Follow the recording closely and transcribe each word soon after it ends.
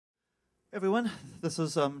Everyone, this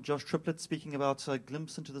is Josh Triplett speaking about a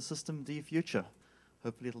glimpse into the systemd future.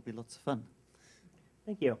 Hopefully it'll be lots of fun.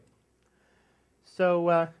 Thank you.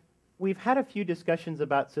 So we've had a few discussions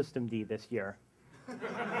about systemd this year.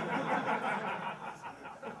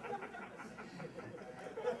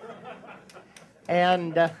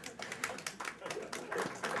 And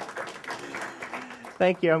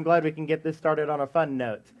thank you. I'm glad we can get this started on a fun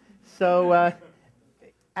note. So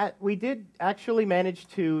we did actually manage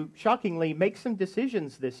to, shockingly, make some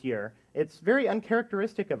decisions this year. It's very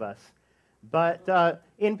uncharacteristic of us. But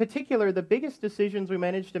in particular, the biggest decisions we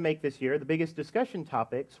managed to make this year, the biggest discussion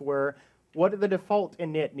topics, were what the default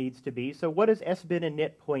init needs to be. So what does sbin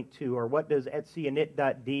init point to, or what does etc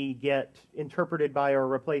init.d get interpreted by or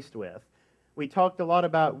replaced with? We talked a lot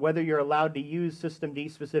about whether you're allowed to use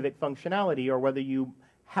systemd-specific functionality or whether you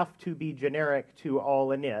have to be generic to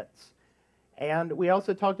all inits. And we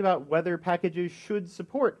also talked about whether packages should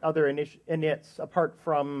support other inits apart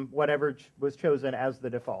from whatever was chosen as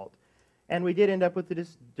the default. And we did end up with the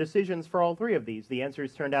decisions for all three of these. The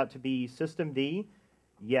answers turned out to be systemd,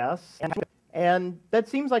 yes, and that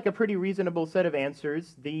seems like a pretty reasonable set of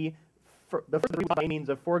answers. The first three means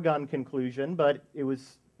a foregone conclusion, but it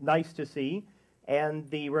was nice to see. And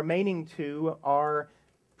the remaining two are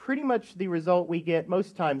pretty much the result we get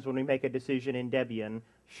most times when we make a decision in Debian.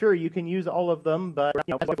 Sure, you can use all of them, but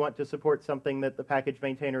you want to support something that the package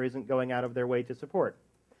maintainer isn't going out of their way to support.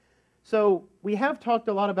 So we have talked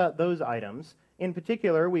a lot about those items. In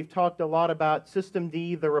particular, we've talked a lot about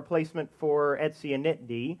systemd, the replacement for etc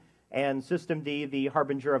initd, and systemd, the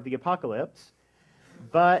harbinger of the apocalypse.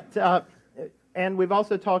 And we've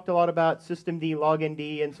also talked a lot about systemd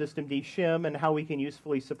lognd and systemd shim and how we can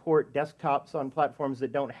usefully support desktops on platforms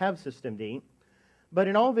that don't have systemd. But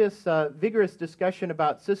in all this vigorous discussion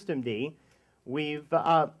about systemd, we've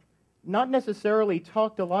not necessarily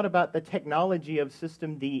talked a lot about the technology of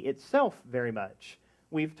systemd itself very much.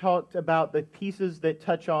 We've talked about the pieces that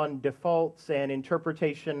touch on defaults and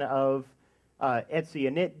interpretation of etc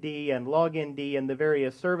initd and lognd and the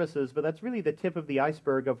various services, but that's really the tip of the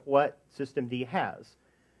iceberg of what systemd has.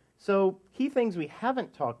 So key things we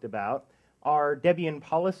haven't talked about are Debian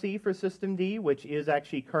policy for systemd, which is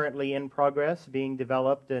actually currently in progress, being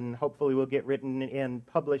developed, and hopefully will get written and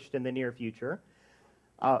published in the near future.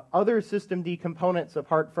 Other systemd components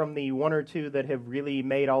apart from the one or two that have really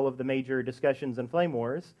made all of the major discussions and flame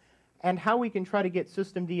wars, and how we can try to get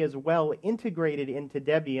systemd as well integrated into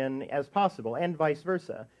Debian as possible, and vice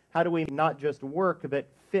versa. How do we not just work, but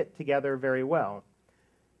fit together very well?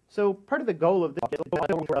 So part of the goal of this is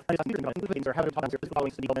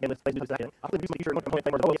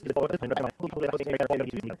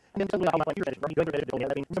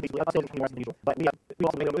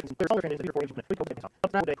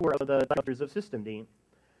of systemd.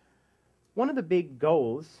 One of the big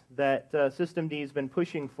goals that systemd has been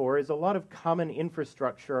pushing for is a lot of common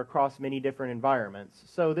infrastructure across many different environments.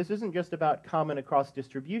 So this isn't just about common across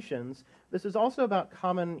distributions, this is also about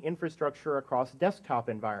common infrastructure across desktop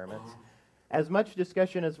environments. As much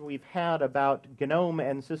discussion as we've had about GNOME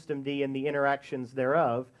and systemd and the interactions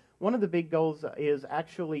thereof, one of the big goals is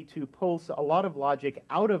actually to pull a lot of logic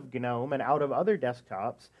out of GNOME and out of other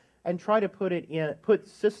desktops and try to put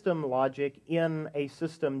system logic in a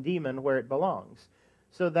system daemon where it belongs.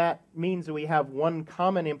 So that means that we have one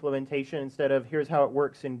common implementation instead of here's how it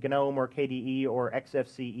works in GNOME or KDE or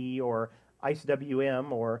XFCE or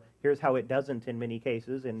IceWM, or here's how it doesn't in many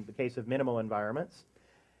cases, in the case of minimal environments.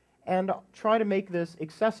 And try to make this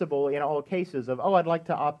accessible in all cases of, oh, I'd like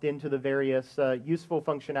to opt into the various useful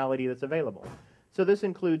functionality that's available. So this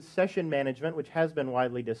includes session management, which has been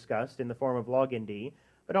widely discussed in the form of lognd,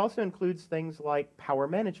 but also includes things like power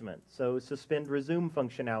management, so suspend resume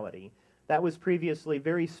functionality. That was previously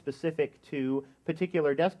very specific to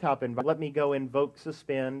particular desktop environments. Let me go invoke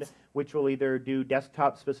suspend, which will either do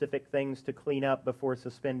desktop-specific things to clean up before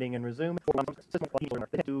suspending and resume, or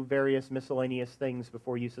do various miscellaneous things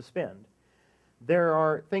before you suspend. There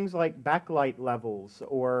are things like backlight levels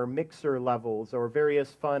or mixer levels or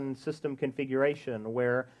various fun system configuration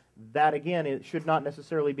where that, again, it should not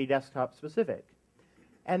necessarily be desktop-specific.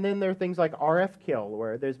 And then there are things like RF kill,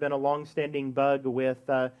 where there's been a long-standing bug with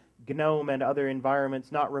GNOME and other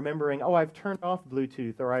environments not remembering, oh, I've turned off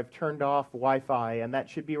Bluetooth or I've turned off Wi-Fi, and that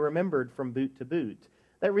should be remembered from boot to boot.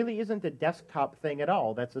 That really isn't a desktop thing at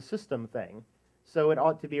all. That's a system thing. So it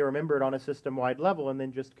ought to be remembered on a system-wide level and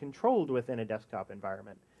then just controlled within a desktop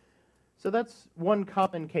environment. So that's one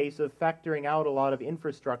common case of factoring out a lot of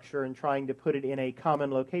infrastructure and trying to put it in a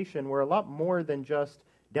common location where a lot more than just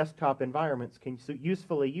desktop environments can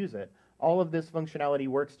usefully use it. All of this functionality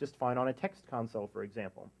works just fine on a text console, for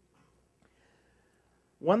example.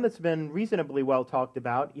 One that's been reasonably well talked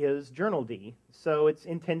about is journald. So it's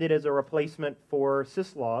intended as a replacement for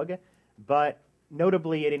syslog, but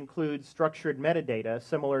notably it includes structured metadata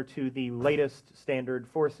similar to the latest standard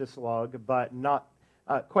for syslog, but not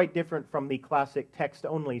quite different from the classic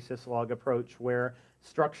text-only syslog approach where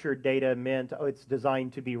structured data meant, oh, it's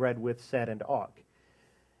designed to be read with set and awk.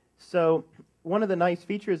 So one of the nice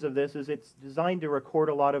features of this is it's designed to record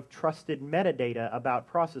a lot of trusted metadata about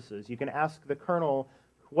processes. You can ask the kernel,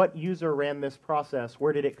 what user ran this process,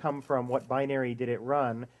 where did it come from, what binary did it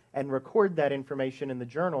run, and record that information in the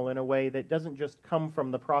journal in a way that doesn't just come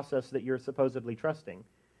from the process that you're supposedly trusting.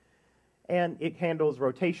 And it handles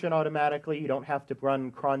rotation automatically. You don't have to run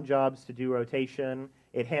cron jobs to do rotation.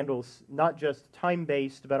 It handles not just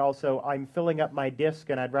time-based, but also I'm filling up my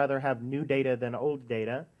disk and I'd rather have new data than old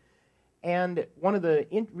data. And one of the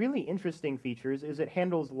really interesting features is it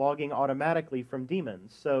handles logging automatically from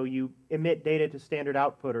daemons. So you emit data to standard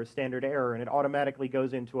output or standard error, and it automatically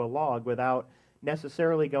goes into a log without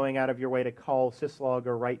necessarily going out of your way to call syslog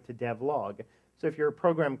or write to devlog. So if your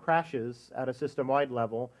program crashes at a system-wide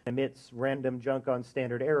level, emits random junk on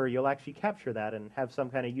standard error, you'll actually capture that and have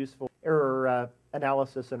some kind of useful error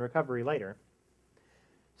analysis and recovery later.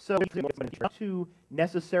 So not to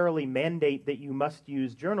necessarily mandate that you must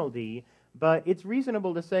use journald, but it's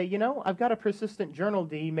reasonable to say, you know, I've got a persistent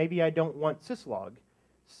journald, maybe I don't want syslog.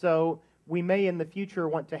 So we may in the future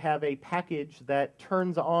want to have a package that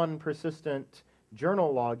turns on persistent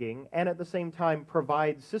journal logging and at the same time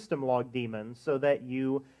provides system log daemons so that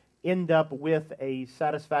you end up with a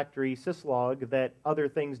satisfactory syslog that other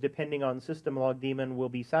things depending on system log daemon will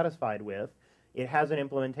be satisfied with. It has an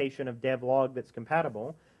implementation of devlog that's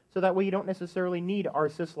compatible. So that way you don't necessarily need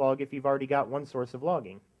rsyslog if you've already got one source of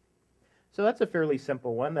logging. So that's a fairly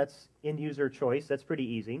simple one. That's end-user choice. That's pretty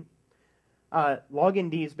easy.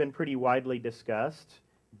 Lognd has been pretty widely discussed,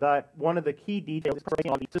 but one of the key details is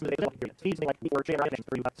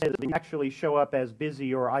actually show up as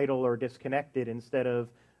busy or idle or disconnected instead of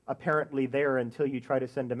apparently there until you try to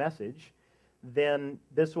send a message. Then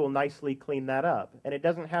this will nicely clean that up. And it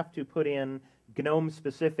doesn't have to put in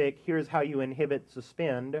GNOME-specific, here's how you inhibit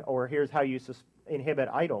suspend, or here's how you inhibit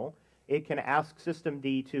idle. It can ask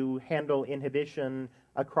systemd to handle inhibition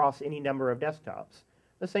across any number of desktops.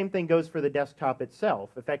 The same thing goes for the desktop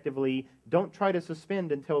itself. Effectively, don't try to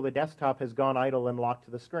suspend until the desktop has gone idle and locked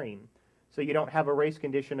to the screen. So you don't have a race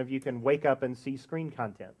condition of you can wake up and see screen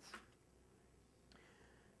contents.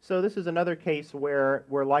 So this is another case where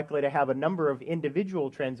we're likely to have a number of individual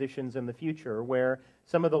transitions in the future where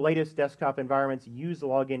some of the latest desktop environments use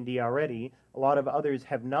lognd already. A lot of others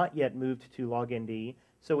have not yet moved to lognd.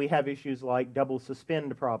 So we have issues like double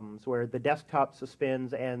suspend problems where the desktop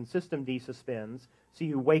suspends and systemd suspends. So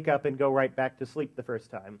you wake up and go right back to sleep the first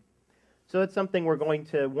time. So it's something we're going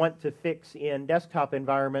to want to fix in desktop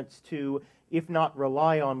environments to, if not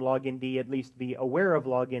rely on lognd, at least be aware of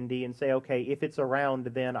lognd and say, okay, if it's around,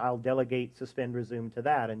 then I'll delegate suspend resume to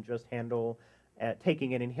that and just handle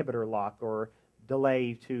taking an inhibitor lock or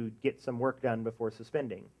delay to get some work done before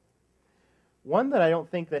suspending. One that I don't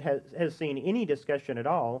think that has seen any discussion at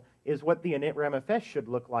all is what the initramfs should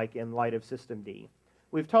look like in light of systemd.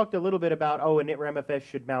 We've talked a little bit about, oh, initramfs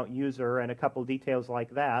should mount user and a couple details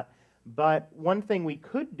like that, but one thing we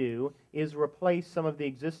could do is replace some of the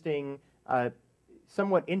existing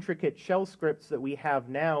somewhat intricate shell scripts that we have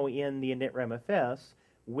now in the initramfs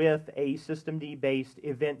with a systemd-based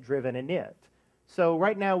event-driven init. So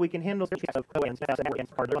right now we can handle a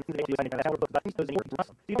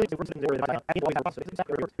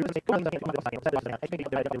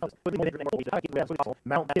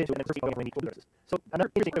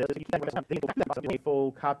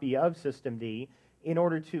full copy of systemd in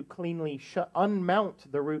order to cleanly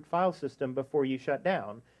unmount the root file system before you shut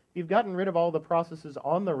down. If you've gotten rid of all the processes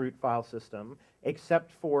on the root file system,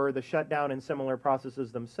 except for the shutdown and similar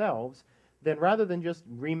processes themselves, then rather than just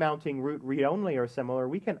remounting root read-only or similar,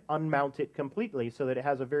 we can unmount it completely so that it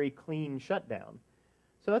has a very clean shutdown.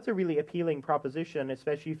 So that's a really appealing proposition,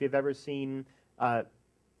 especially if you've ever seen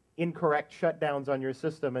incorrect shutdowns on your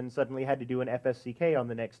system and suddenly had to do an FSCK on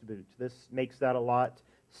the next boot. This makes that a lot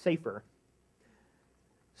safer.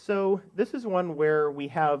 So this is one where we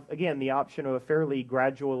have, again, the option of a fairly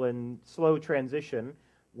gradual and slow transition.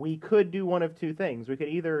 We could do one of two things. We could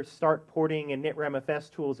either start porting initramfs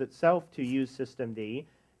tools itself to use systemd,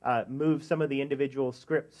 move some of the individual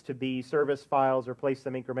scripts to be service files, replace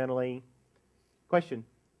them incrementally. Question?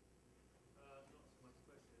 Not so much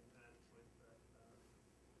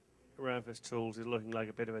question, initramfs tools is looking like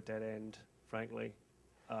a bit of a dead end, frankly.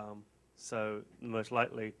 So most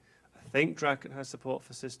likely, I think Dracut has support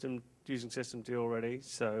for using systemd already,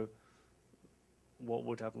 so what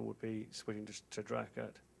would happen would be switching to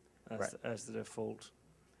Dracut as the default.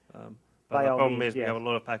 But the problem is we have a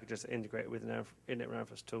lot of packages that integrate with init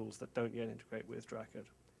Ramfus tools that don't yet integrate with Dracut.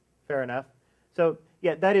 Fair enough. So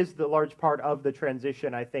yeah, that is the large part of the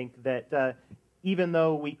transition, I think, that even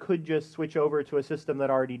though we could just switch over to a system that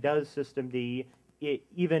already does systemd,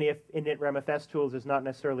 even if init Ramfs tools is not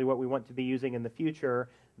necessarily what we want to be using in the future,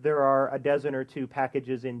 there are a dozen or two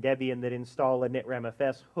packages in Debian that install init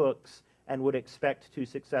Ramfs hooks and would expect to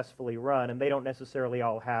successfully run, and they don't necessarily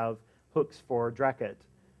all have hooks for Dracut.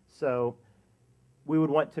 So we would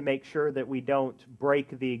want to make sure that we don't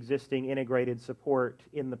break the existing integrated support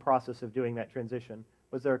in the process of doing that transition.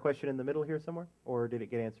 Was there a question in the middle here somewhere, or did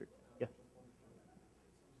it get answered? Yeah.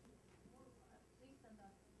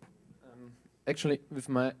 Actually, with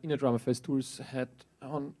my init Ramfs tools hat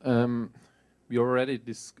on, we already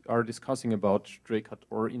are discussing about Dracut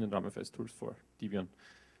or init Ramfs tools for Debian.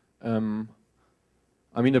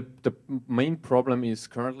 I mean, the main problem is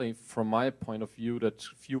currently, from my point of view, that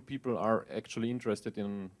few people are actually interested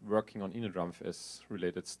in working on init Ramfs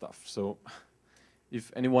related stuff. So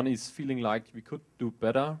if anyone is feeling like we could do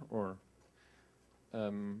better or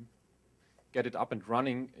get it up and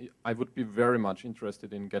running, I would be very much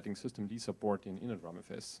interested in getting systemd support in init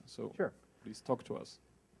Ramfs. So sure, please talk to us.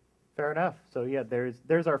 Fair enough. So yeah,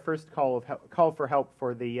 there's our first call for help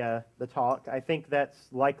for the talk. I think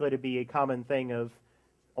that's likely to be a common thing of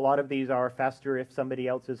a lot of these are faster if somebody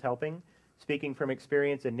else is helping. Speaking from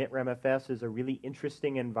experience, init Ramfs is a really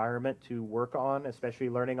interesting environment to work on, especially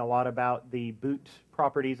learning a lot about the boot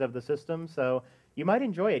properties of the system. So you might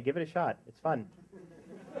enjoy it. Give it a shot. It's fun.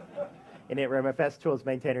 Init Ramfs tools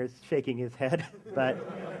maintainer is shaking his head, but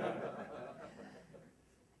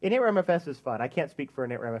init Ramfs is fun. I can't speak for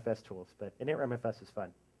init Ramfs tools, but init Ramfs is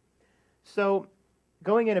fun. So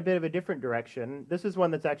going in a bit of a different direction, this is one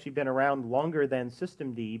that's actually been around longer than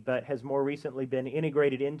systemd, but has more recently been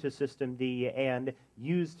integrated into systemd and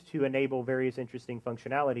used to enable various interesting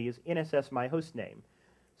functionalities, NSS My Hostname.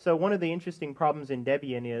 So one of the interesting problems in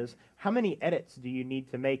Debian is how many edits do you need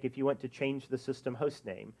to make if you want to change the system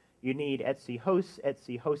hostname? You need etc host,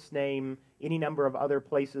 etc hostname, any number of other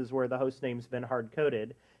places where the hostname's been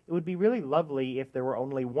hard-coded. It would be really lovely if there were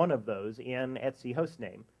only one of those in etc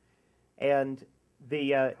hostname. And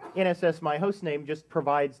the NSS My Hostname just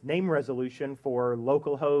provides name resolution for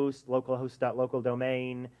localhost, localhost.local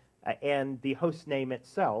domain, and the host name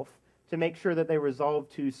itself to make sure that they resolve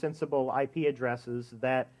to sensible IP addresses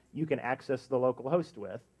that you can access the local host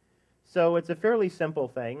with. So it's a fairly simple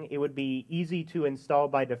thing. It would be easy to install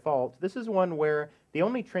by default. This is one where the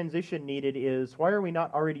only transition needed is, why are we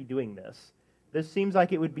not already doing this? This seems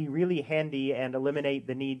like it would be really handy and eliminate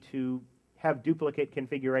the need to have duplicate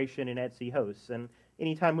configuration in etc hosts. And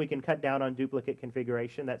anytime we can cut down on duplicate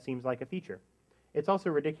configuration, that seems like a feature. It's also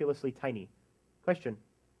ridiculously tiny. Question?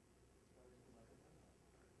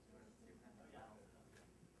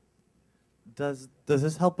 Does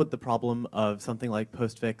this help with the problem of something like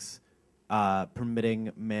postfix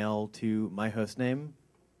permitting mail to my hostname?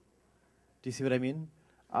 Do you see what I mean?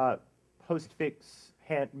 Postfix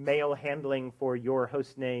mail handling for your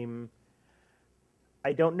hostname.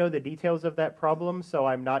 I don't know the details of that problem, so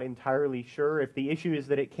I'm not entirely sure. If the issue is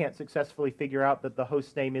that it can't successfully figure out that the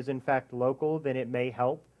host name is in fact local, then it may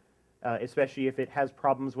help, especially if it has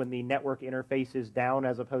problems when the network interface is down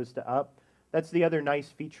as opposed to up. That's the other nice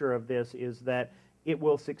feature of this, is that it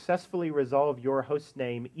will successfully resolve your host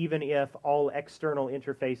name even if all external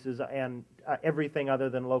interfaces and everything other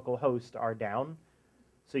than localhost are down.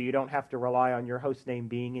 So you don't have to rely on your host name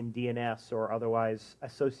being in DNS or otherwise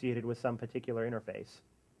associated with some particular interface.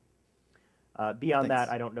 Beyond that,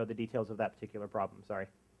 I don't know the details of that particular problem, sorry.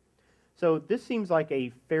 So this seems like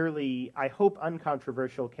a fairly, I hope,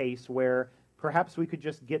 uncontroversial case where perhaps we could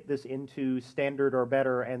just get this into standard or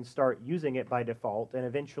better and start using it by default and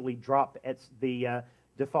eventually drop the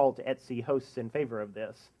default etc hosts in favor of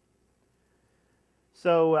this.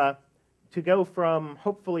 So to go from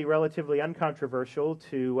hopefully relatively uncontroversial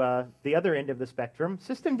to the other end of the spectrum,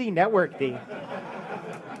 systemd networkd.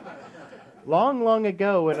 Long, long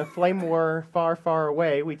ago in a flame war far, far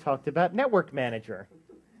away, we talked about Network Manager.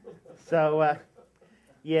 So,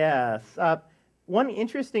 yes. One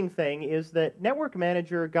interesting thing is that Network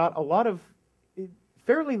Manager got a lot of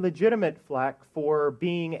fairly legitimate flack for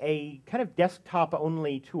being a kind of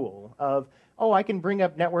desktop-only tool of, oh, I can bring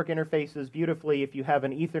up network interfaces beautifully if you have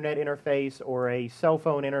an Ethernet interface or a cell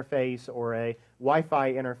phone interface or a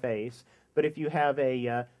Wi-Fi interface, but if you have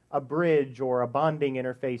a a bridge or a bonding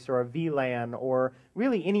interface or a VLAN or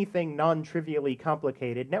really anything non-trivially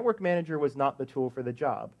complicated, Network Manager was not the tool for the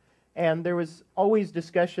job. And there was always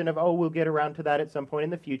discussion of, oh, we'll get around to that at some point in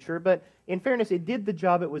the future. But in fairness, it did the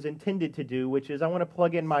job it was intended to do, which is I want to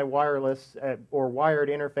plug in my wireless or wired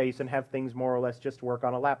interface and have things more or less just work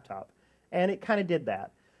on a laptop. And it kind of did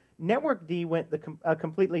that. Network-D went a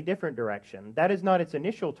completely different direction. That is not its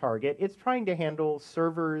initial target. It's trying to handle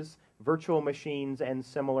servers, virtual machines, and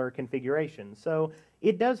similar configurations. So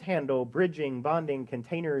it does handle bridging, bonding,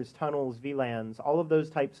 containers, tunnels, VLANs, all of those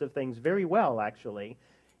types of things very well, actually.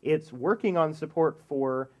 It's working on support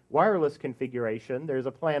for wireless configuration. There's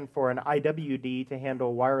a plan for an IWD to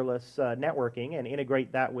handle wireless networking and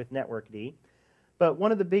integrate that with Network-D. But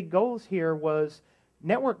one of the big goals here was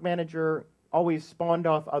Network Manager always spawned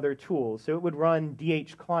off other tools. So it would run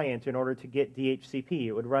DHClient in order to get DHCP.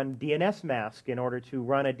 It would run DNSMask in order to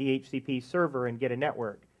run a DHCP server and get a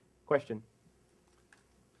network. Question?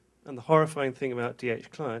 And the horrifying thing about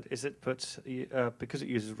DHClient is it puts, because it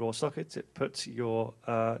uses raw sockets, it puts your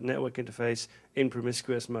network interface in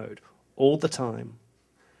promiscuous mode all the time.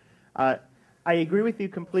 I agree with you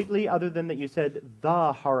completely, other than that you said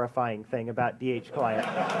the horrifying thing about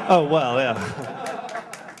DHClient. Oh, well, yeah.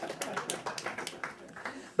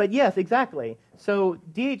 But yes, exactly. So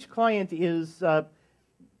DHClient is,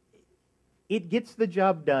 it gets the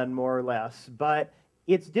job done more or less, but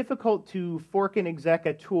it's difficult to fork and exec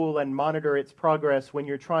a tool and monitor its progress when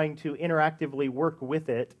you're trying to interactively work with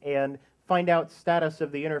it and find out status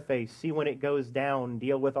of the interface, see when it goes down,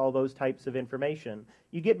 deal with all those types of information.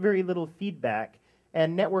 You get very little feedback,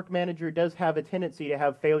 and Network Manager does have a tendency to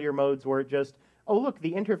have failure modes where it just, oh look,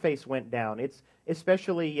 the interface went down. It's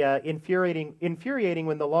especially infuriating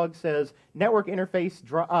when the log says network interface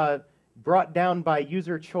brought down by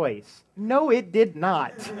user choice. No, it did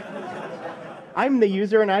not. I'm the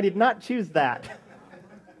user and I did not choose that.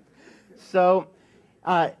 So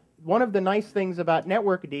one of the nice things about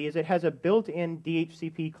Network-D is it has a built-in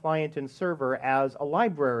DHCP client and server as a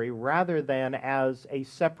library rather than as a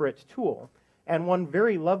separate tool. And one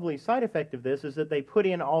very lovely side effect of this is that they put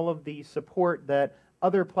in all of the support that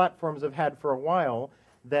other platforms have had for a while,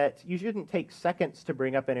 that you shouldn't take seconds to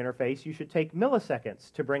bring up an interface, you should take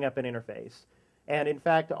milliseconds to bring up an interface. And in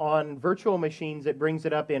fact, on virtual machines, it brings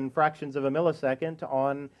it up in fractions of a millisecond.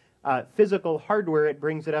 On physical hardware, it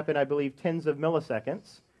brings it up in, I believe, tens of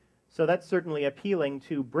milliseconds. So that's certainly appealing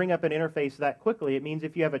to bring up an interface that quickly. It means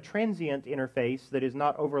if you have a transient interface that is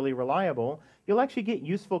not overly reliable, you'll actually get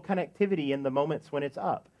useful connectivity in the moments when it's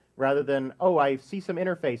up, rather than, oh, I see some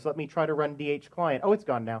interface, let me try to run DHClient. Oh, it's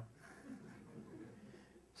gone now.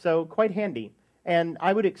 So quite handy. And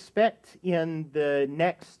I would expect in the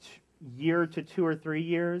next year to 2 or 3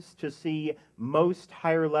 years to see most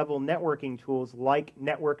higher level networking tools like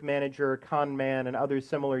Network Manager, Conman, and other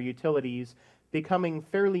similar utilities becoming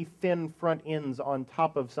fairly thin front ends on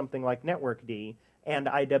top of something like Network-D and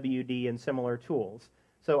IWD and similar tools.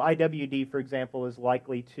 So IWD, for example, is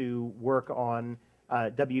likely to work on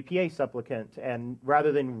WPA supplicant, and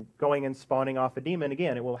rather than going and spawning off a daemon,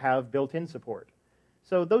 again, it will have built-in support.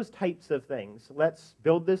 So those types of things. Let's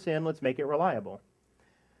build this in, let's make it reliable.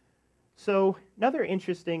 So another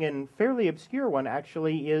interesting and fairly obscure one,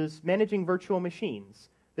 actually, is managing virtual machines.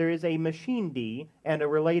 There is a machine-D and a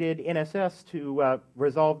related NSS to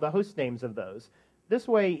resolve the host names of those. This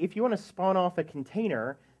way, if you want to spawn off a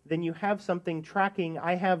container, then you have something tracking,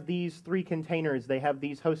 I have these 3 containers, they have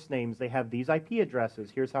these host names, they have these IP addresses,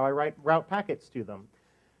 here's how I route packets to them.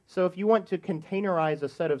 So if you want to containerize a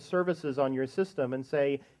set of services on your system and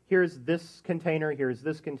say, here's this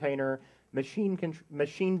container,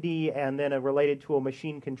 machine-D, and then a related tool,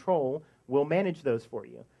 machine control, will manage those for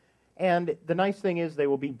you. And the nice thing is they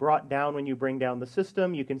will be brought down when you bring down the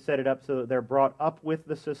system. You can set it up so that they're brought up with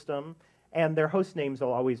the system, and their host names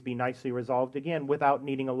will always be nicely resolved, again, without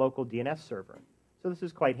needing a local DNS server. So this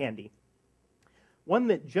is quite handy. One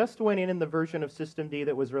that just went in the version of Systemd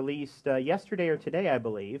that was released yesterday or today, I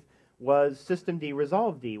believe, was Systemd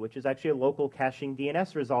ResolveD, which is actually a local caching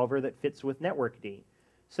DNS resolver that fits with Network-D.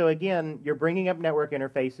 So again, you're bringing up network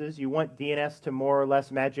interfaces. You want DNS to more or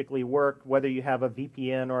less magically work, whether you have a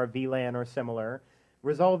VPN or a VLAN or similar.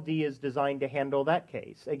 ResolveD is designed to handle that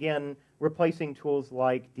case. Again, replacing tools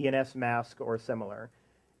like DNSMask or similar.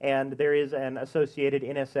 And there is an associated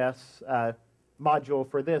NSS module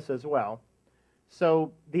for this as well.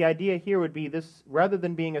 So the idea here would be this, rather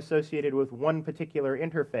than being associated with one particular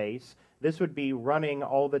interface, this would be running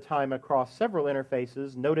all the time across several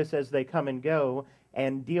interfaces, notice as they come and go,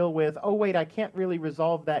 and deal with, oh wait, I can't really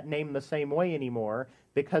resolve that name the same way anymore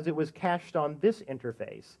because it was cached on this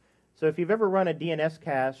interface. So if you've ever run a DNS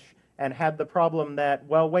cache and had the problem that,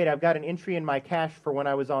 well, wait, I've got an entry in my cache for when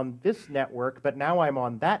I was on this network, but now I'm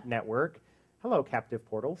on that network, hello, captive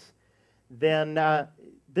portals, then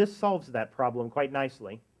this solves that problem quite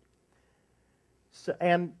nicely. So,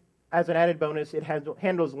 and as an added bonus, it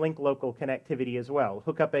handles link local connectivity as well.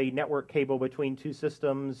 Hook up a network cable between two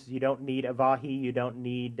systems. You don't need Avahi. You don't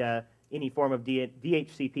need any form of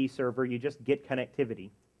DHCP server. You just get connectivity.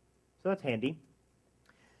 So that's handy.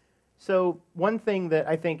 So one thing that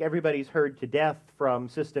I think everybody's heard to death from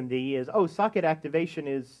systemd is, oh, socket activation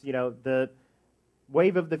is, the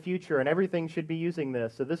wave of the future, and everything should be using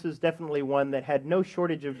this. So this is definitely one that had no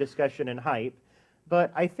shortage of discussion and hype.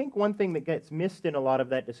 But I think one thing that gets missed in a lot of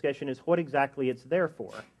that discussion is what exactly it's there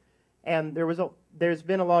for. And there's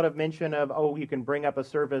been a lot of mention of, oh, you can bring up a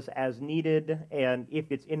service as needed, and if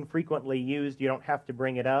it's infrequently used, you don't have to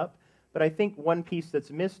bring it up. But I think one piece that's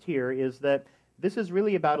missed here is that this is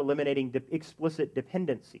really about eliminating explicit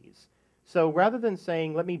dependencies. So rather than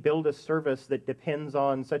saying, let me build a service that depends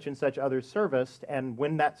on such and such other service, and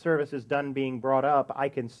when that service is done being brought up, I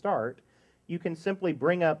can start, you can simply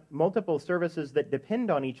bring up multiple services that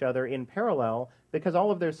depend on each other in parallel because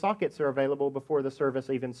all of their sockets are available before the service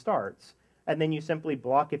even starts. And then you simply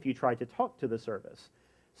block if you try to talk to the service.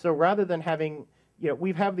 So rather than having,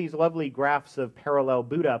 we have these lovely graphs of parallel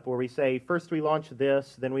boot up where we say, first we launch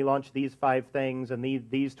this, then we launch these 5 things and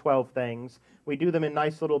these 12 things. We do them in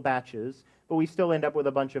nice little batches, but we still end up with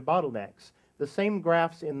a bunch of bottlenecks. The same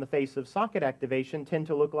graphs in the face of socket activation tend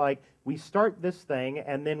to look like we start this thing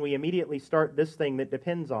and then we immediately start this thing that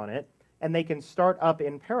depends on it, and they can start up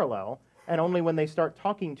in parallel, and only when they start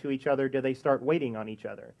talking to each other do they start waiting on each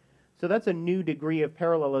other. So that's a new degree of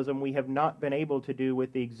parallelism we have not been able to do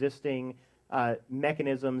with the existing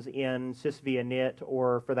mechanisms in sysvinit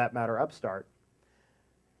or, for that matter, Upstart.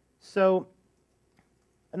 So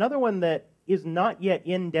another one that is not yet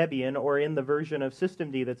in Debian or in the version of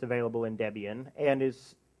systemd that's available in Debian and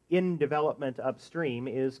is in development upstream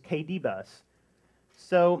is KDBus.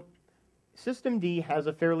 So systemd has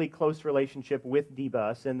a fairly close relationship with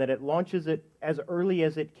dbus in that it launches it as early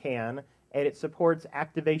as it can, and it supports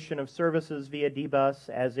activation of services via dbus,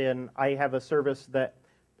 as in I have a service that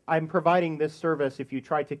I'm providing this service. If you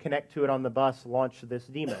try to connect to it on the bus, launch this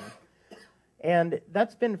daemon. And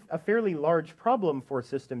that's been a fairly large problem for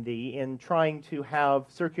systemd in trying to have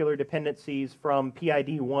circular dependencies from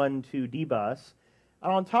PID1 to dbus.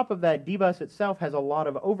 And on top of that, dbus itself has a lot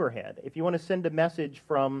of overhead. If you want to send a message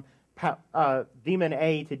from daemon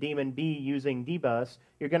A to daemon B using dbus,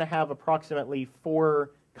 you're going to have approximately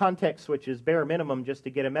 4 context switches, bare minimum, just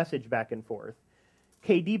to get a message back and forth.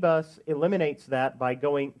 KDBus eliminates that by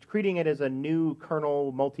treating it as a new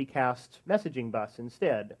kernel multicast messaging bus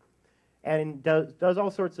instead. And does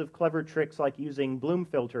all sorts of clever tricks like using Bloom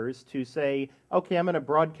filters to say, okay, I'm going to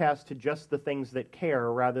broadcast to just the things that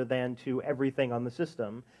care rather than to everything on the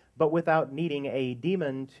system, but without needing a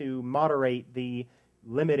daemon to moderate the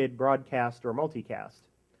limited broadcast or multicast.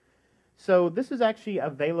 So this is actually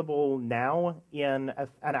available now in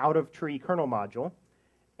an out-of-tree kernel module,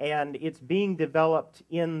 and it's being developed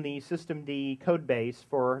in the systemd code base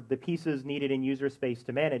for the pieces needed in user space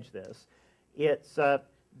to manage this. It's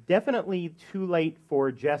definitely too late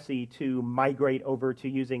for Jesse to migrate over to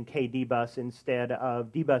using KDBus instead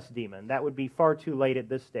of dbus daemon. That would be far too late at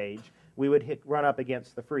this stage. We would run up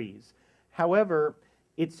against the freeze. However,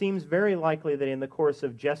 it seems very likely that in the course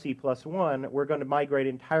of Jesse +1, we're going to migrate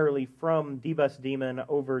entirely from dbus daemon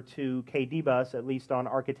over to KDBus, at least on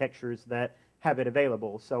architectures that have it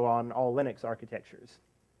available, so on all Linux architectures.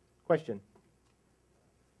 Question?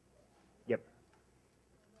 Yep.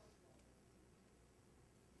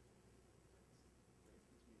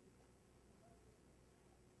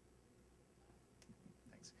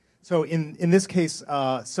 Thanks. So in this case,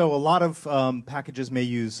 so a lot of packages may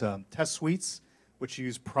use test suites, which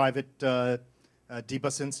use private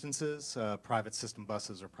dbus instances, private system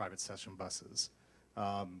buses, or private session buses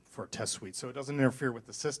for test suites. So it doesn't interfere with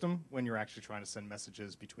the system when you're actually trying to send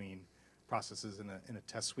messages between processes in a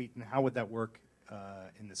test suite. And how would that work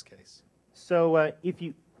in this case? So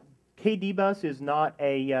KDBus is not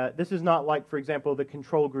this is not like, for example, the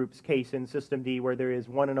control groups case in systemd where there is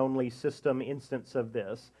one and only system instance of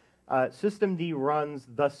this. Systemd runs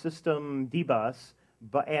the system dbus,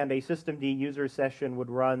 and a systemd user session would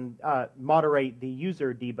run moderate the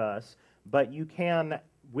user dbus, but you can,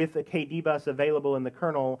 with a KDBus available in the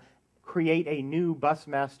kernel, create a new bus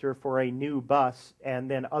master for a new bus, and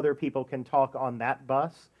then other people can talk on that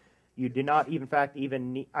bus. You do not, in fact,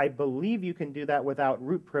 even need, I believe you can do that without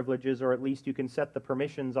root privileges, or at least you can set the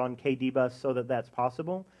permissions on KDBus so that that's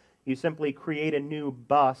possible. You simply create a new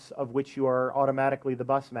bus of which you are automatically the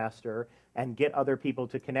bus master and get other people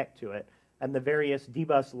to connect to it. And the various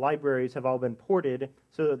dbus libraries have all been ported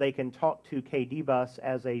so that they can talk to KDbus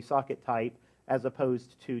as a socket type as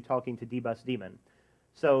opposed to talking to dbus daemon.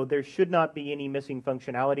 So there should not be any missing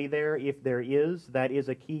functionality there. If there is, that is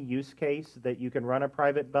a key use case that you can run a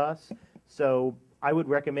private bus. So I would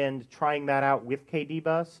recommend trying that out with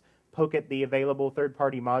KDbus. Poke at the available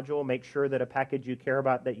third-party module. Make sure that a package you care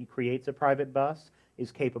about that you creates a private bus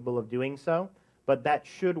is capable of doing so. But that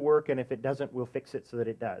should work, and if it doesn't, we'll fix it so that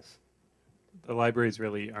it does. The libraries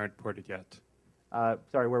really aren't ported yet.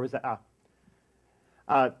 Sorry, where was that?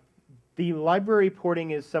 The library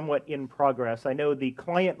porting is somewhat in progress. I know the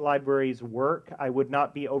client libraries work. I would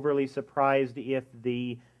not be overly surprised if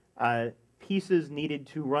the pieces needed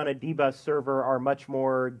to run a dbus server are much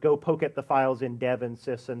more go poke at the files in dev and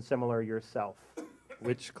sys and similar yourself.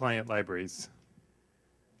 Which client libraries?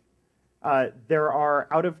 There are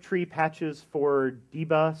out-of-tree patches for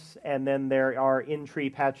dbus, and then there are in-tree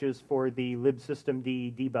patches for the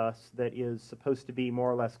libsystemd dbus that is supposed to be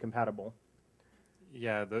more or less compatible.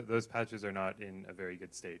 Yeah, those patches are not in a very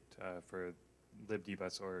good state for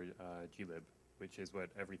libdbus or glib, which is what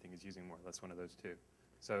everything is using, more or less one of those two.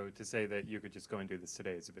 So to say that you could just go and do this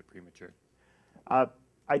today is a bit premature.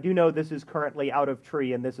 I do know this is currently out of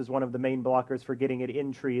tree, and this is one of the main blockers for getting it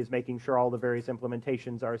in tree, is making sure all the various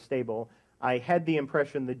implementations are stable. I had the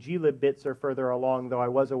impression the glib bits are further along, though I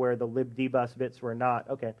was aware the libdbus bits were not.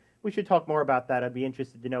 Okay, we should talk more about that. I'd be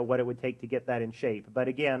interested to know what it would take to get that in shape. But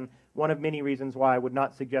again, one of many reasons why I would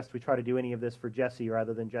not suggest we try to do any of this for Jessie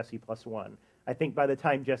rather than Jessie +1. I think by the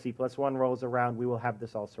time Jessie +1 rolls around, we will have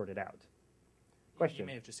this all sorted out. Question? You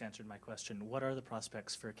may have just answered my question. What are the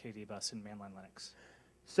prospects for KDbus in mainline Linux?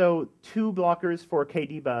 So 2 blockers for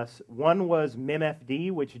KDbus. One was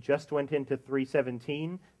memfd, which just went into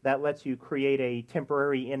 3.17. That lets you create a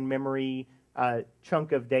temporary in-memory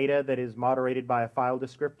chunk of data that is moderated by a file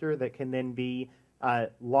descriptor that can then be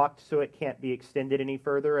locked so it can't be extended any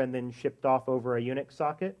further and then shipped off over a Unix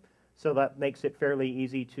socket. So that makes it fairly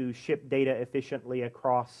easy to ship data efficiently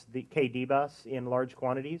across the KDbus in large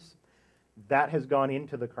quantities. That has gone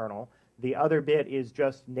into the kernel. The other bit is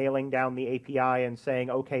just nailing down the API and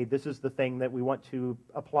saying, okay, this is the thing that we want to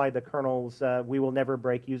apply the kernel's we will never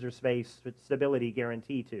break user space stability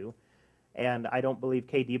guarantee to. And I don't believe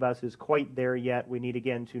KDbus is quite there yet. We need,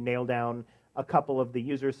 again, to nail down a couple of the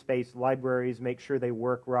user space libraries, make sure they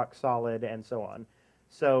work rock solid, and so on.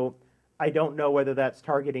 So I don't know whether that's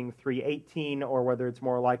targeting 3.18 or whether it's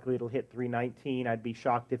more likely it'll hit 3.19. I'd be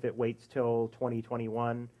shocked if it waits till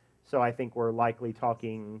 2021. So I think we're likely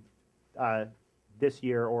talking this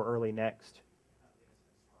year or early next.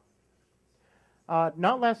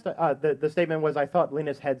 Not last. The statement was, I thought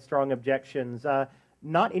Linus had strong objections.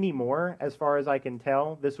 Not anymore, as far as I can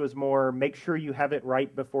tell. This was more, make sure you have it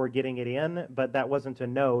right before getting it in, but that wasn't a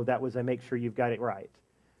no. That was a make sure you've got it right.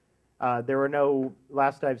 There were no,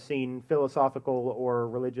 last I've seen, philosophical or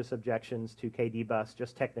religious objections to KDbus,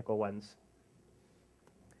 just technical ones.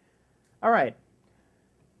 All right.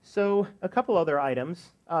 So a couple other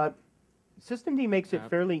items. Systemd makes it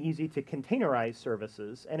fairly easy to containerize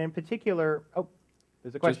services, and in particular, oh,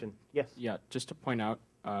 there's a question. Yes. Yeah, just to point out,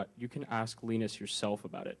 you can ask Linus yourself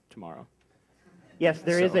about it tomorrow. Yes,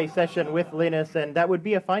 there is a session with Linus, and that would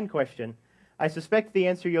be a fine question. I suspect the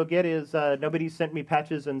answer you'll get is nobody's sent me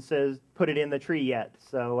patches and says put it in the tree yet,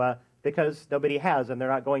 so because nobody has, and they're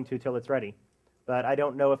not going to till it's ready. But I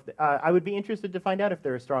don't know if I would be interested to find out if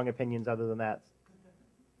there are strong opinions other than that.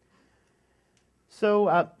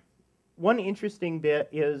 So one interesting bit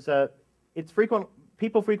is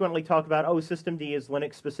people frequently talk about, oh, systemd is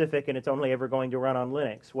Linux specific and it's only ever going to run on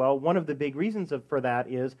Linux. Well, one of the big reasons for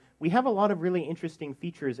that is we have a lot of really interesting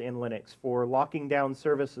features in Linux for locking down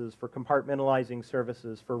services, for compartmentalizing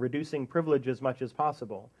services, for reducing privilege as much as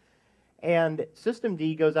possible. And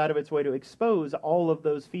systemd goes out of its way to expose all of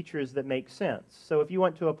those features that make sense. So if you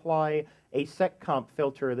want to apply a seccomp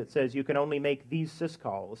filter that says you can only make these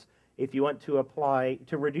syscalls, if you want to apply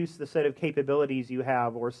to reduce the set of capabilities you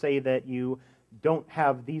have, or say that you don't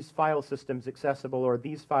have these file systems accessible, or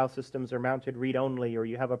these file systems are mounted read-only, or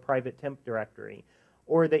you have a private temp directory,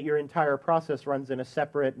 or that your entire process runs in a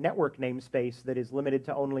separate network namespace that is limited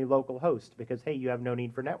to only localhost because, hey, you have no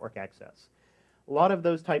need for network access. A lot of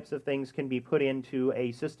those types of things can be put into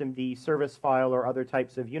a systemd service file or other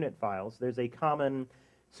types of unit files. There's a common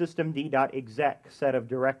systemd.exec set of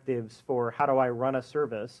directives for how do I run a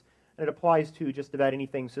service. It applies to just about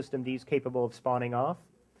anything systemd is capable of spawning off.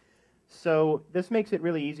 So this makes it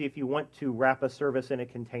really easy if you want to wrap a service in a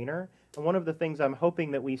container. And one of the things I'm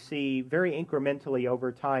hoping that we see very incrementally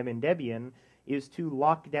over time in Debian is to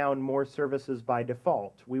lock down more services by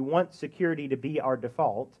default. We want security to be our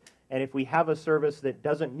default, and if we have a service that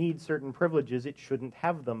doesn't need certain privileges, it shouldn't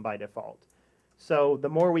have them by default. So the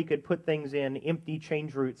more we could put things in empty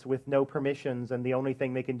change roots with no permissions and the only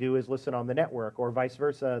thing they can do is listen on the network, or vice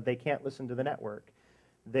versa, they can't listen to the network,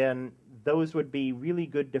 then those would be really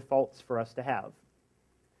good defaults for us to have.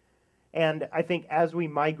 And I think as we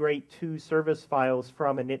migrate to service files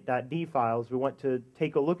from init.d files, we want to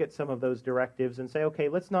take a look at some of those directives and say, okay,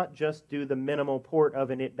 let's not just do the minimal port of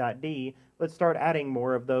init.d, let's start adding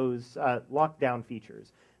more of those lockdown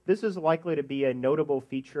features. This is likely to be a notable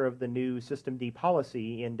feature of the new systemd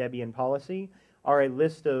policy in Debian policy, are a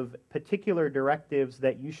list of particular directives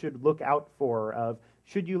that you should look out for of,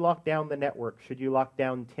 should you lock down the network, should you lock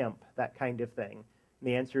down temp, that kind of thing. And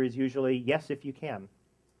the answer is usually yes if you can.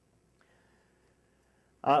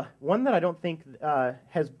 One that I don't think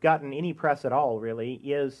has gotten any press at all, really,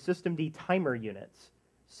 is systemd timer units.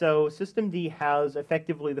 So systemd has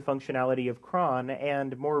effectively the functionality of cron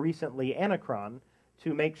and more recently anacron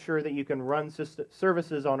to make sure that you can run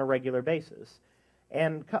services on a regular basis.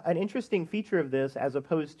 And an interesting feature of this, as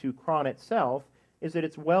opposed to cron itself, is that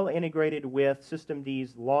it's well integrated with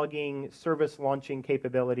systemd's logging, service launching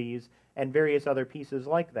capabilities, and various other pieces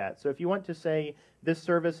like that. So if you want to say this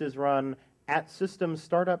service is run at system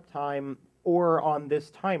startup time or on this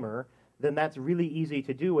timer, then that's really easy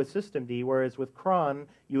to do with systemd, whereas with cron,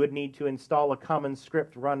 you would need to install a common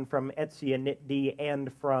script run from etc initd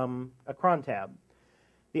and from a cron tab.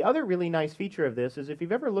 The other really nice feature of this is if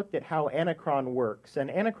you've ever looked at how anacron works, and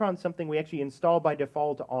anacron is something we actually install by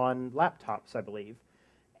default on laptops, I believe.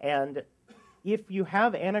 And if you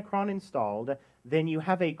have anacron installed, then you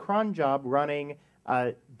have a cron job running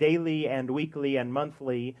daily and weekly and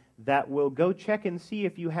monthly that will go check and see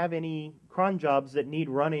if you have any cron jobs that need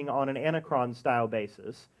running on an anacron style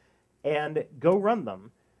basis, and go run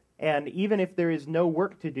them. And even if there is no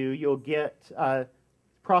work to do, you'll get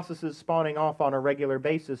processes spawning off on a regular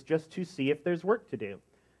basis just to see if there's work to do.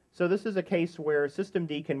 So this is a case where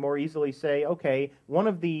systemd can more easily say, okay, one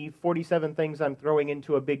of the 47 things I'm throwing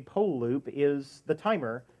into a big poll loop is the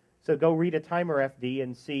timer, so go read a timer FD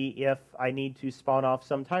and see if I need to spawn off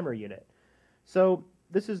some timer unit. So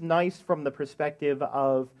this is nice from the perspective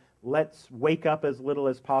of let's wake up as little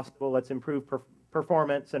as possible, let's improve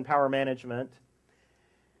performance and power management.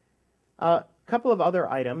 Couple of other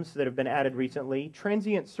items that have been added recently,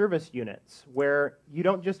 transient service units, where you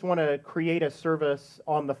don't just want to create a service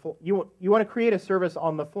on the you want to create a service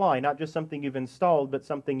on the fly, not just something you've installed, but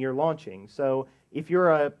something you're launching. So if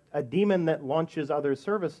you're a daemon that launches other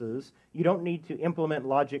services, you don't need to implement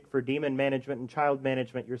logic for daemon management and child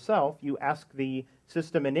management yourself. You ask the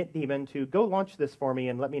system init daemon to go launch this for me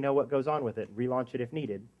and let me know what goes on with it, relaunch it if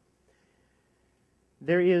needed.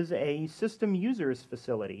 There is a system users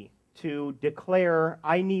facility to declare,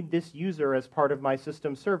 I need this user as part of my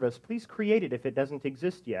system service. Please create it if it doesn't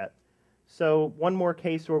exist yet. So one more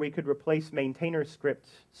case where we could replace maintainer script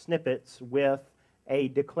snippets with a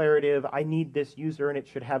declarative, I need this user and it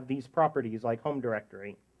should have these properties like home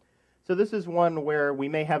directory. So this is one where we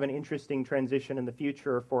may have an interesting transition in the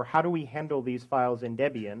future for how do we handle these files in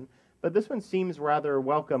Debian, but this one seems rather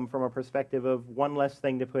welcome from a perspective of one less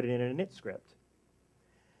thing to put in an init script.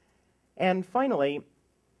 And finally,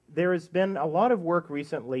 there has been a lot of work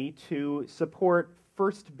recently to support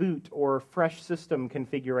first boot or fresh system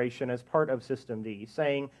configuration as part of systemd,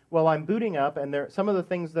 saying, well, I'm booting up and some of the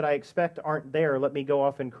things that I expect aren't there, let me go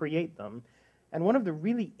off and create them. And one of the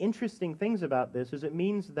really interesting things about this is it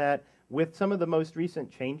means that with some of the most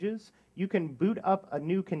recent changes, you can boot up a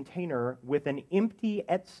new container with an empty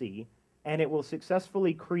etc, and it will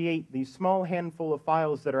successfully create the small handful of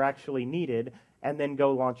files that are actually needed and then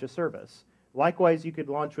go launch a service. Likewise, you could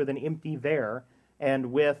launch with an empty var,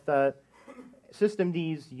 and with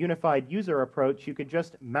systemd's unified user approach, you could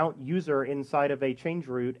just mount user inside of a change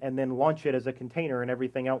root and then launch it as a container and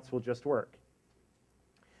everything else will just work.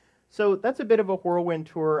 So that's a bit of a whirlwind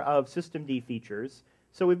tour of systemd features.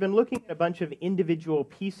 So we've been looking at a bunch of individual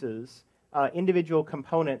pieces, individual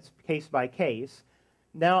components case by case.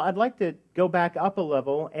 Now I'd like to go back up a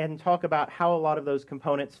level and talk about how a lot of those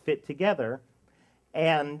components fit together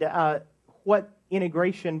and what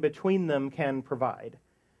integration between them can provide.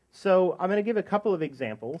 So I'm going to give a couple of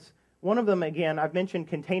examples. One of them, again, I've mentioned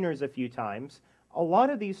containers a few times. A lot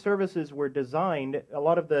of these services were designed, a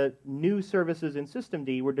lot of the new services in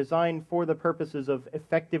systemd were designed for the purposes of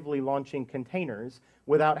effectively launching containers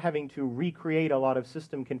without having to recreate a lot of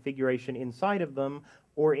system configuration inside of them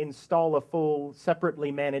or install a full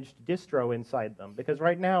separately managed distro inside them. Because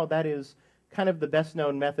right now that is kind of the best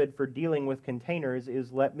known method for dealing with containers,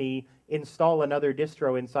 is let me install another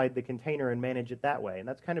distro inside the container and manage it that way, and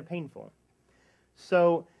that's kind of painful.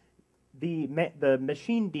 So the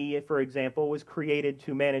machine D, for example, was created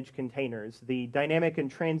to manage containers. The dynamic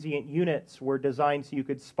and transient units were designed so you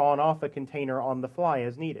could spawn off a container on the fly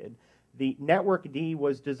as needed. The network D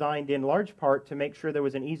was designed in large part to make sure there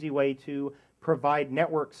was an easy way to provide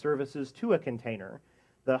network services to a container.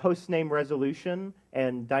 The hostname resolution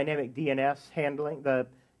and dynamic DNS handling, the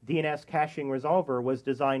DNS caching resolver, was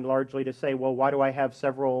designed largely to say, well, why do I have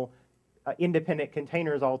several independent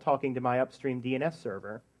containers all talking to my upstream DNS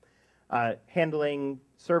server? Handling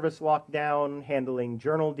service lockdown, handling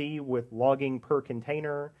journal D with logging per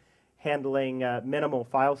container, handling minimal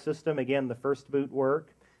file system, again, the first boot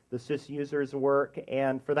work, the sysusers work,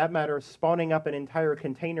 and for that matter, spawning up an entire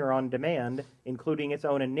container on demand, including its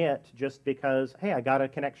own init, just because, hey, I got a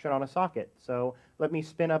connection on a socket, so let me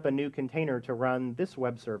spin up a new container to run this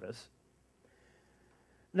web service.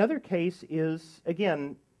 Another case is,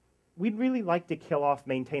 again, we'd really like to kill off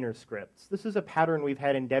maintainer scripts. This is a pattern we've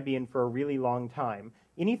had in Debian for a really long time.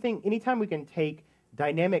 Anytime we can take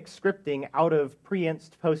dynamic scripting out of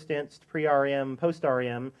pre-inst, post-inst, pre-RM,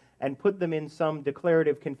 post-RM, and put them in some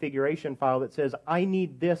declarative configuration file that says, I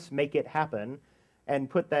need this, make it happen, and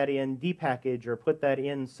put that in dpackage or put that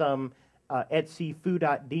in some etc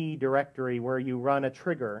foo.d directory where you run a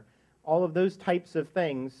trigger. All of those types of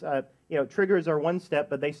things, triggers are one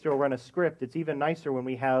step, but they still run a script. It's even nicer when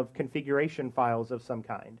we have configuration files of some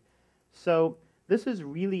kind. So this is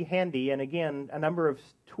really handy, and again, a number of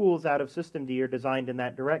tools out of systemd are designed in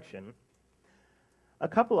that direction. A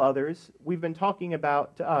couple others, we've been talking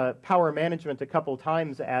about power management a couple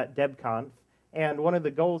times at DebConf, and one of the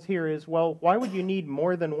goals here is, well, why would you need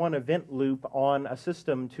more than one event loop on a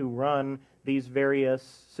system to run these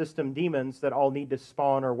various system daemons that all need to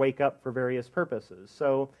spawn or wake up for various purposes?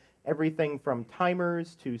 So everything from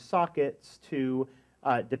timers to sockets to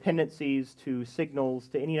dependencies to signals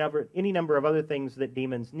to any number of other things that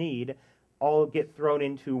daemons need all get thrown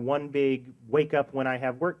into one big wake up when I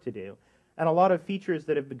have work to do. And a lot of features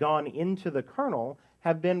that have gone into the kernel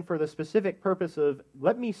have been for the specific purpose of,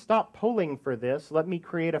 let me stop polling for this, let me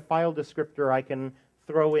create a file descriptor I can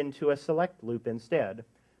throw into a select loop instead.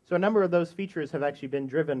 So a number of those features have actually been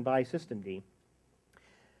driven by systemd.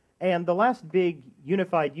 And the last big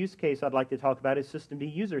unified use case I'd like to talk about is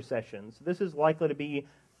systemd user sessions. This is likely to be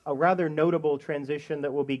a rather notable transition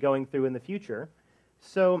that we'll be going through in the future.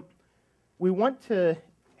 So we want to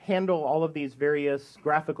handle all of these various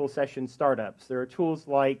graphical session startups. There are tools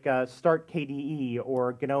like Start KDE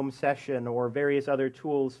or GNOME Session or various other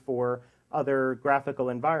tools for other graphical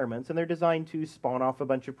environments, and they're designed to spawn off a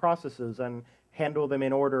bunch of processes and handle them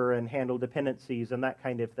in order and handle dependencies and that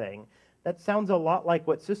kind of thing. That sounds a lot like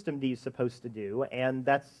what systemd is supposed to do, and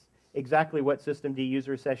that's exactly what systemd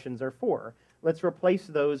user sessions are for. Let's replace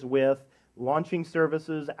those with launching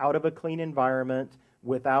services out of a clean environment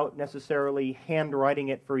without necessarily handwriting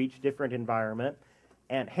it for each different environment,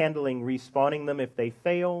 and handling respawning them if they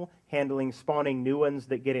fail, handling spawning new ones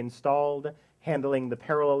that get installed, handling the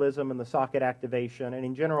parallelism and the socket activation, and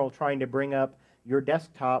in general trying to bring up your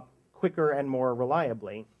desktop quicker and more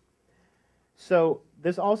reliably. So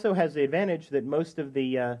this also has the advantage that most of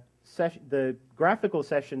the graphical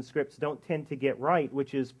session scripts don't tend to get right,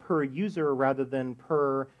 which is per user rather than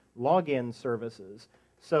per login services.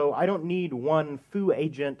 So I don't need one foo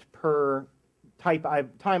agent per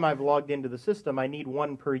time I've logged into the system. I need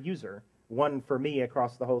one per user, one for me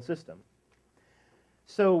across the whole system.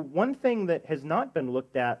 So one thing that has not been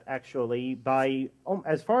looked at actually by,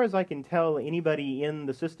 as far as I can tell, anybody in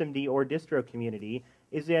the systemd or distro community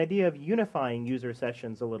is the idea of unifying user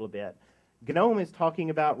sessions a little bit. GNOME is talking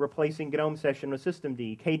about replacing GNOME Session with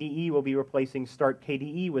systemd. KDE will be replacing Start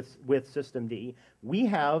KDE with systemd. We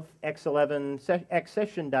have X11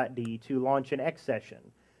 xsession.d to launch an X session.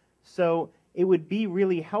 So it would be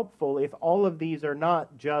really helpful if all of these are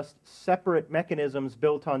not just separate mechanisms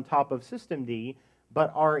built on top of systemd,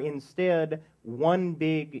 but are instead one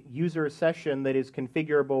big user session that is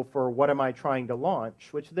configurable for what am I trying to launch,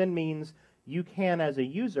 which then means you can, as a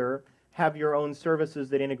user, have your own services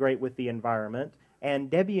that integrate with the environment,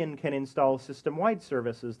 and Debian can install system-wide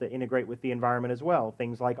services that integrate with the environment as well,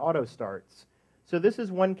 things like auto starts. So this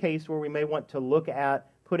is one case where we may want to look at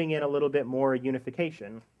putting in a little bit more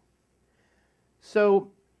unification. So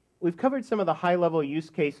we've covered some of the high-level use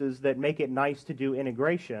cases that make it nice to do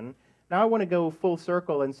integration. Now I want to go full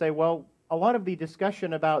circle and say, well, a lot of the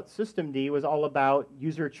discussion about systemd was all about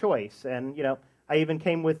user choice, and I even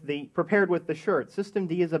came with prepared with the shirt.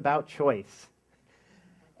 Systemd is about choice.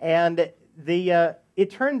 And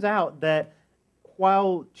it turns out that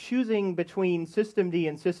while choosing between systemd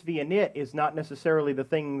and sysvinit is not necessarily the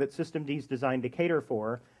thing that systemd is designed to cater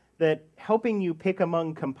for, that helping you pick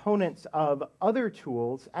among components of other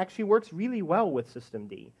tools actually works really well with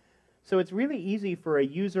systemd. So it's really easy for a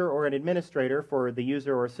user or an administrator for the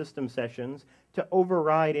user or system sessions to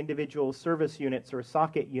override individual service units or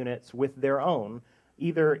socket units with their own,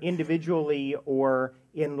 either individually or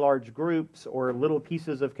in large groups or little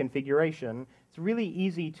pieces of configuration. It's really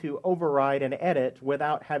easy to override and edit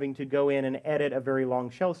without having to go in and edit a very long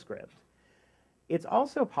shell script. It's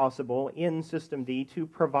also possible in systemd to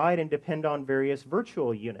provide and depend on various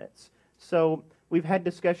virtual units. So we've had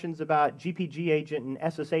discussions about GPG agent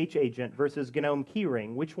and SSH agent versus GNOME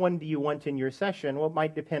keyring. Which one do you want in your session? Well, it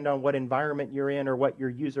might depend on what environment you're in or what your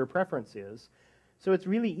user preference is. So it's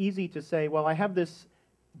really easy to say, well, I have this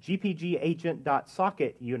GPG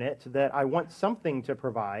agent.socket unit that I want something to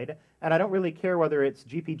provide, and I don't really care whether it's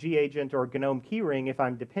GPG agent or GNOME keyring if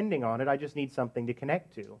I'm depending on it. I just need something to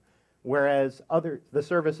connect to. Whereas the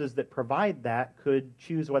services that provide that could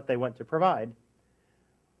choose what they want to provide.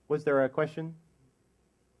 Was there a question?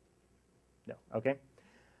 No. Okay.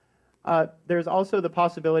 There's also the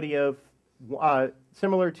possibility of,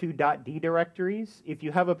 similar to .d directories, if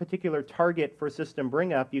you have a particular target for system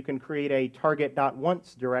bring up, you can create a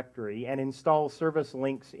target.once directory and install service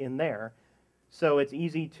links in there. So it's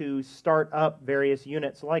easy to start up various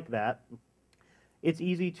units like that. It's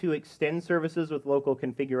easy to extend services with local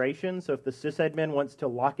configuration. So if the sysadmin wants to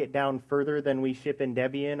lock it down further than we ship in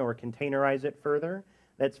Debian or containerize it further,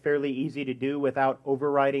 that's fairly easy to do without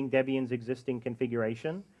overriding Debian's existing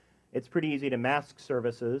configuration. It's pretty easy to mask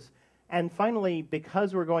services. And finally,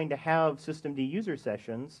 because we're going to have systemd user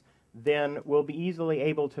sessions, then we'll be easily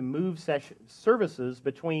able to move services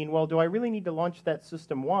between, well, do I really need to launch that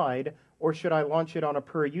system-wide, or should I launch it on a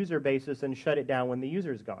per-user basis and shut it down when the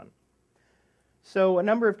user's gone? So a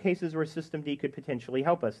number of cases where systemd could potentially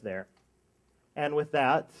help us there. And with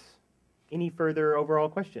that, any further overall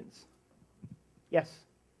questions? Yes?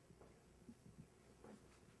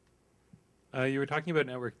 You were talking about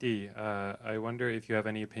Network D. I wonder if you have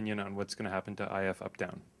any opinion on what's going to happen to IF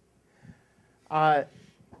up-down.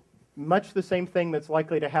 Much the same thing that's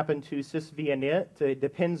likely to happen to sysvinit. It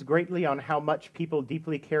depends greatly on how much people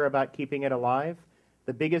deeply care about keeping it alive.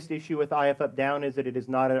 The biggest issue with IF up-down is that it is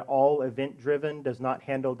not at all event-driven, does not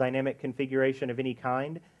handle dynamic configuration of any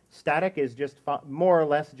kind. Static is just more or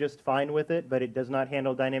less just fine with it, but it does not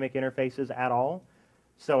handle dynamic interfaces at all.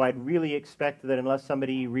 So I'd really expect that unless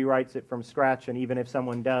somebody rewrites it from scratch, and even if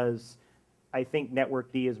someone does, I think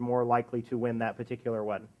Network D is more likely to win that particular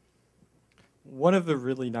one. One of the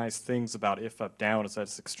really nice things about if up-down is that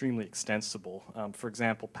it's extremely extensible. For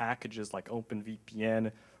example, packages like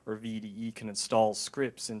OpenVPN or VDE can install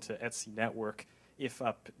scripts into Etsy network if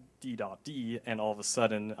up d.d, and all of a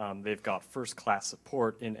sudden they've got first-class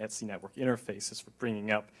support in Etsy network interfaces for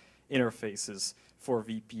bringing up interfaces for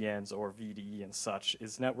VPNs or VDE and such.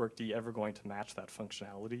 Is Network D ever going to match that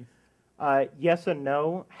functionality? Yes and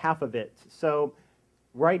no, half of it. So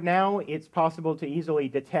right now, it's possible to easily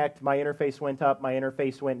detect my interface went up, my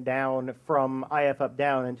interface went down from IF up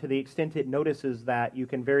down, and to the extent it notices that, you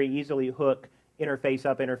can very easily hook interface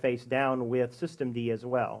up, interface down with systemd as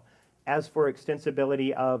well. As for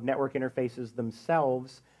extensibility of network interfaces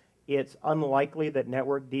themselves, it's unlikely that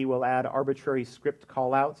Network D will add arbitrary script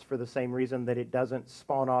callouts for the same reason that it doesn't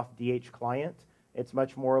spawn off DH client. It's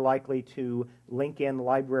much more likely to link in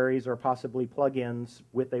libraries or possibly plugins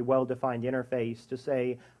with a well-defined interface to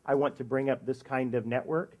say, I want to bring up this kind of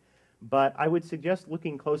network. But I would suggest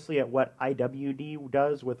looking closely at what IWD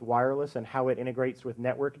does with wireless and how it integrates with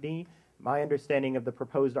Network D. My understanding of the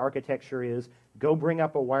proposed architecture is go bring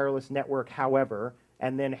up a wireless network, however,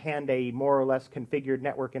 and then hand a more or less configured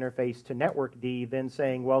network interface to Network D, then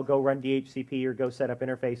saying, well, go run DHCP or go set up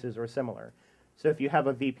interfaces or similar. So if you have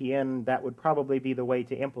a VPN, that would probably be the way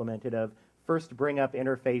to implement it, of first bring up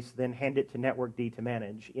interface, then hand it to Network D to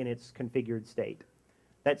manage in its configured state.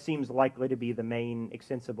 That seems likely to be the main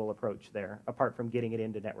extensible approach there, apart from getting it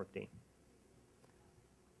into Network D.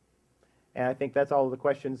 And I think that's all the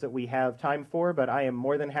questions that we have time for, but I am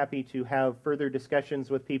more than happy to have further discussions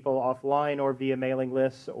with people offline or via mailing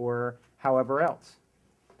lists or however else.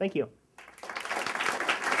 Thank you.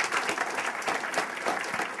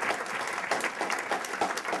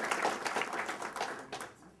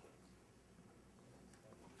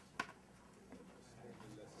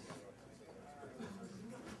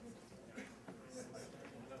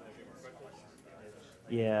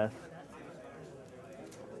 Yeah.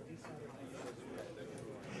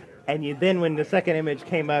 And then when the second image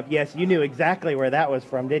came up, yes, you knew exactly where that was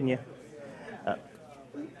from, didn't you? Let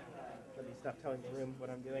me stop telling the room what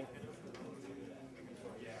I'm doing.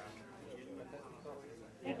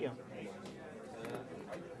 Thank you.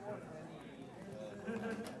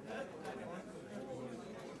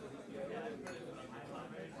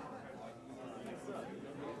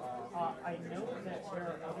 I know that there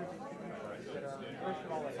are other distributors that are, first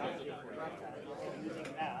of all, adopting and using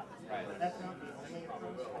that. But that's not the only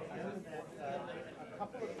approach. I know that a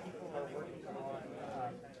couple of people are working on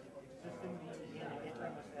systems in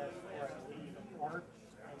InterMFS for, I believe, Arch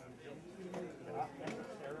and Gentoo, not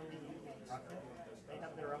necessarily using Rocket. They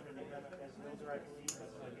have their own InterMFS builder, I believe.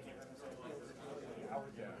 That's like an InterMFS builder for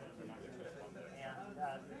hours and and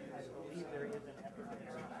I believe there is an effort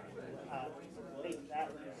there to take that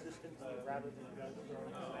systems rather than just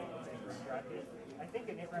throwing away Rocket. I think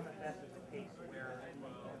an InterMFS is a case where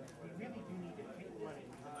we really do need to take money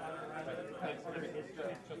because other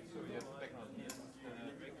districts.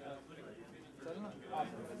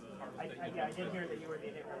 Yeah, I did hear that you were the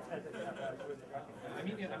InterMFS. I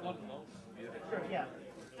mean, I'm not alone. Sure, yeah.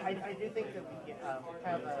 I do think that we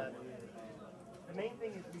have a. The main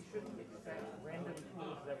thing is we shouldn't expect random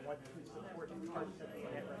tools that want to support parts of the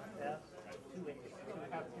InterMFS to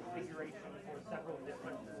have configuration for several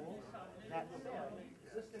different tools. That said,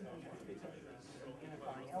 systems need to be the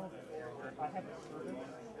unifying element there, where if I have a service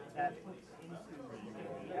that hooks into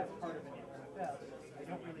the as part of an InterMFS, I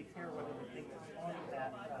don't really care whether the thing that's on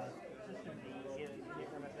that system is an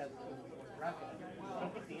InterMFS or graphic.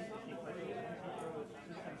 I think the interesting question is, once you throw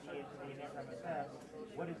system D into the InterMFS,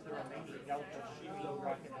 what is the remaining delta between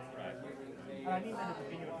Rocket and Graphic? I mean that as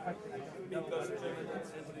a genuine question. I don't know whether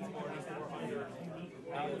there is unique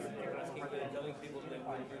value there.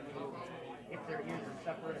 If there is a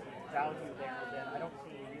separate value there, then I don't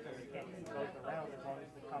see any reason we can't keep those around as long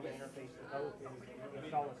as the common interface to both is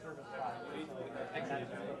install a service file.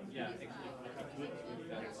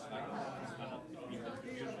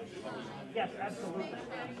 Yes, absolutely.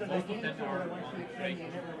 So the inventory, once you extend the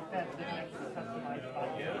InterMFS, is actually customized by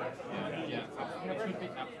the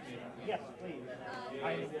Yes, please.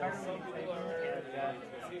 I'm entirely in favor, and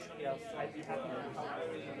I'd be happy to help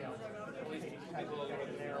facilitate any type of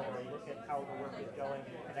discussion there, or look at how the work is going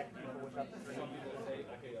and connect people with upstream.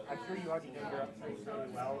 I'm sure you already know your upstream really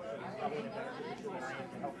well, so you're probably in a better position than I am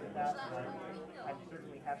to help with that, but I'm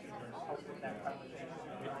certainly happy to help with that conversation,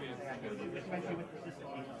 especially with the system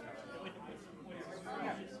needs.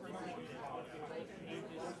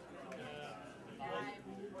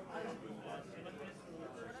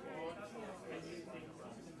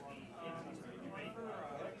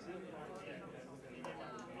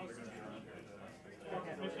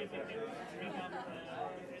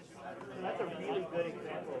 So that's a really good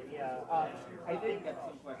example. Yeah, I think that's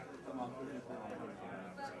some questions come up.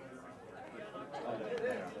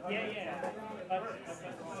 Yeah. But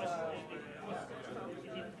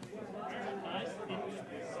nice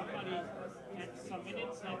if somebody had submitted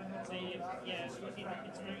and say, yeah,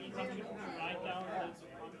 it's very easy to write down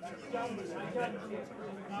the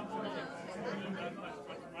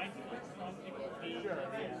writing on it would be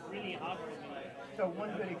really hard for me. So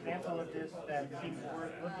one good example of this that seems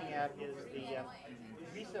worth looking at is the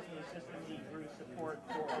recently Systemd grew support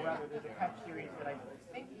for, or rather there's a patch series that I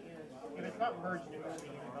think is, if it's not merged, it will be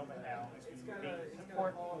in a moment now, the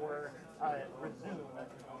support for resume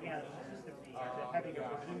and Systemd, having a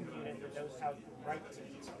resume unit that knows how to write the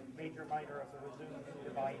major minor of the resume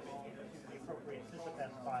device into the appropriate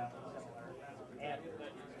sysfs file and similar. And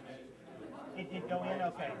it did go in?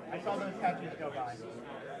 Okay. I saw those patches go by.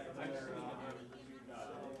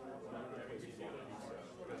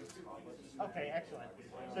 Okay, excellent.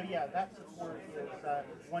 So yeah, that support is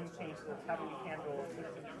one case of how do we handle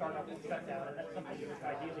system startup and shutdown, and that's something you would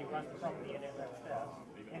ideally run from the NFS.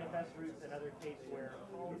 NFS routes another case where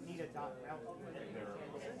you need a dot mount unit, and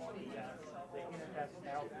the NFS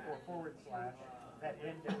mount for / that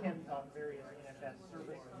then depends on various NFS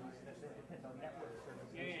services that then depend on network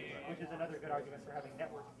services, which is another good argument for having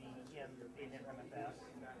network be in NFS.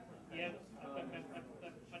 Yeah, but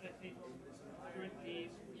I think currently,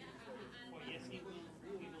 yes, we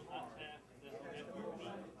will not have the network be.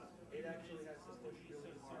 It actually has system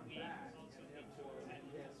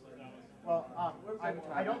Well,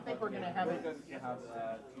 I don't think we're going to have it.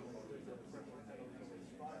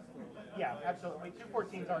 Yeah, absolutely.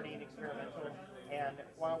 214 is already an experimental, and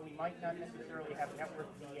while we might not necessarily have network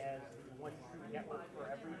be as one true network for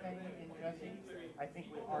everything in Jessie. I think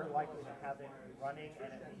we are likely to have it running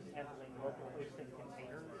and at least handling local hosting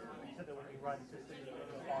containers, so that when you run systems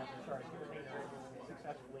on containers,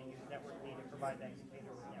 successfully use network lead to provide that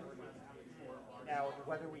container with networking. Now,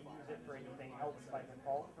 whether we use it for anything else by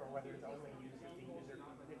default, or whether it's only used if the user,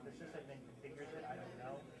 if the system then configures it, I don't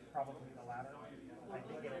know. Probably the latter. I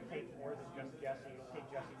think it'll take more than just Jessie. It'll take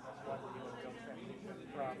Jessie plus one to do a real transition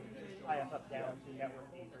from IF up down to network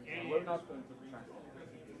lead. We're not going to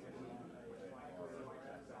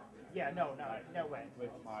Yeah, no way.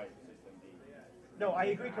 with my system D. No,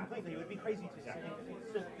 I agree completely. It would be crazy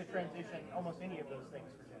to transition almost any of those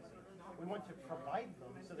things for Jessie. We want to provide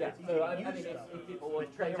them so that it's easy to use them.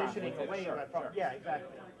 But transitioning away from that problem. Yeah,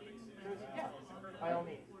 exactly. Yeah, by all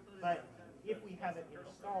means. But if we have it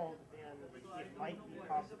installed, then it might be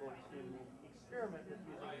possible to experiment with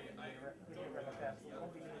using RFS. We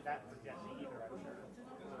won't be doing that for Jessie either, I'm sure.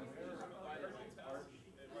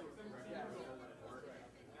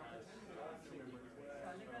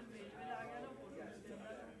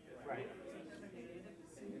 Right.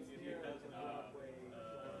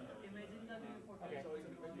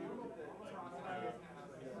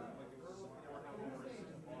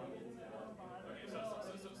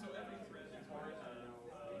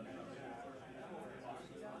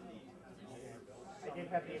 I did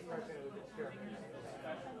have the impression it was experimental.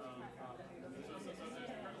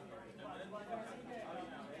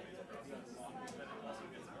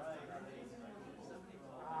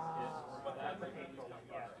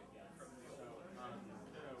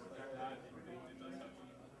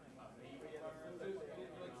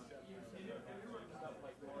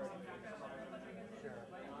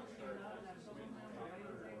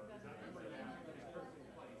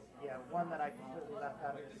 Yeah, one that I completely left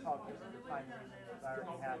out of this talk just for time reasons, I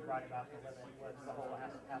already had right about the limit, was the whole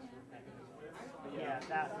password mechanism. Yeah,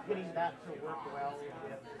 getting that to work well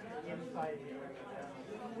with inside the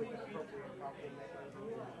with an appropriate prompting mechanism.